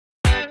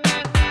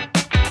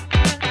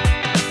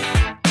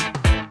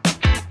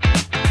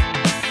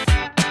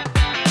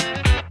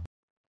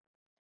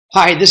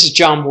Hi, this is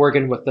John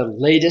Morgan with the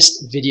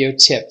latest video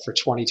tip for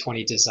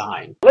 2020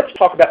 design. Let's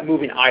talk about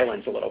moving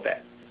islands a little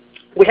bit.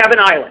 We have an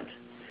island.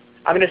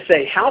 I'm going to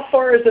say, how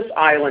far is this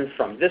island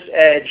from this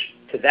edge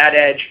to that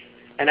edge?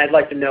 And I'd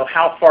like to know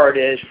how far it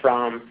is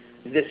from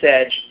this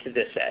edge to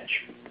this edge.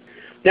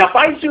 Now, if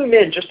I zoom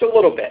in just a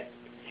little bit,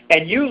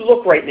 and you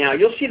look right now,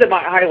 you'll see that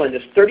my island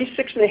is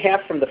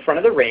 36.5 from the front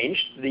of the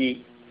range,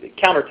 the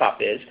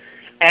countertop is,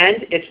 and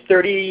it's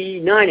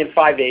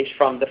 39.5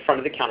 from the front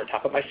of the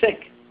countertop of my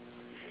sink.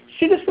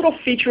 See this little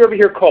feature over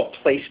here called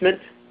placement?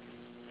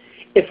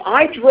 If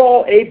I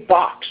draw a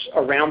box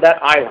around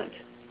that island,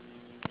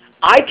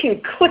 I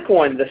can click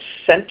on the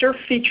center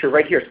feature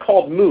right here. It's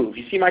called move.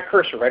 You see my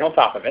cursor right on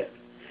top of it.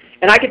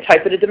 And I could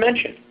type in a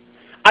dimension.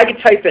 I could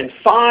type in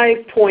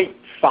 5.5.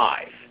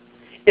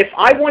 If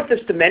I want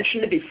this dimension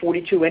to be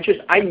 42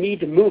 inches, I need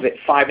to move it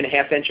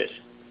 5.5 inches.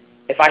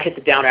 If I hit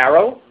the down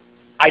arrow,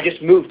 I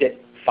just moved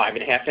it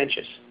 5.5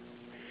 inches.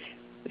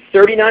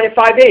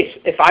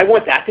 39.5. If I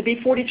want that to be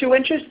 42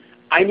 inches,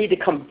 I need to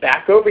come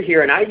back over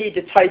here and I need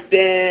to type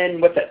in,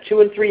 what's that,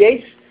 2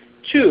 3/8?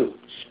 2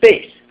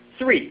 space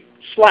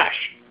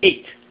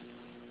 3/8.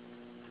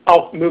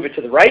 I'll move it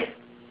to the right,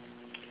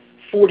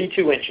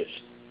 42 inches.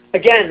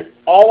 Again,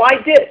 all I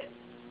did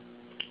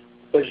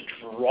was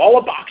draw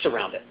a box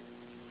around it.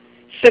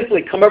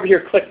 Simply come over here,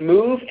 click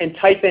move, and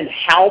type in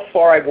how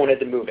far I wanted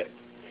to move it.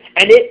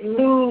 And it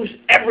moves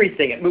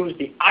everything. It moves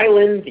the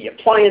island, the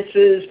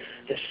appliances,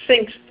 the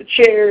sinks, the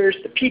chairs,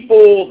 the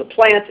people, the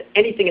plants,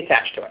 anything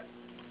attached to it.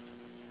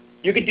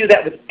 You could do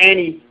that with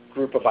any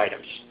group of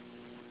items.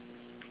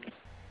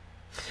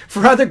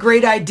 For other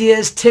great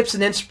ideas, tips,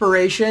 and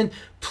inspiration,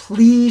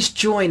 please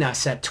join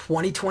us at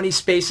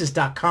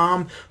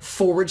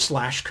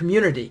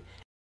 2020spaces.com/community.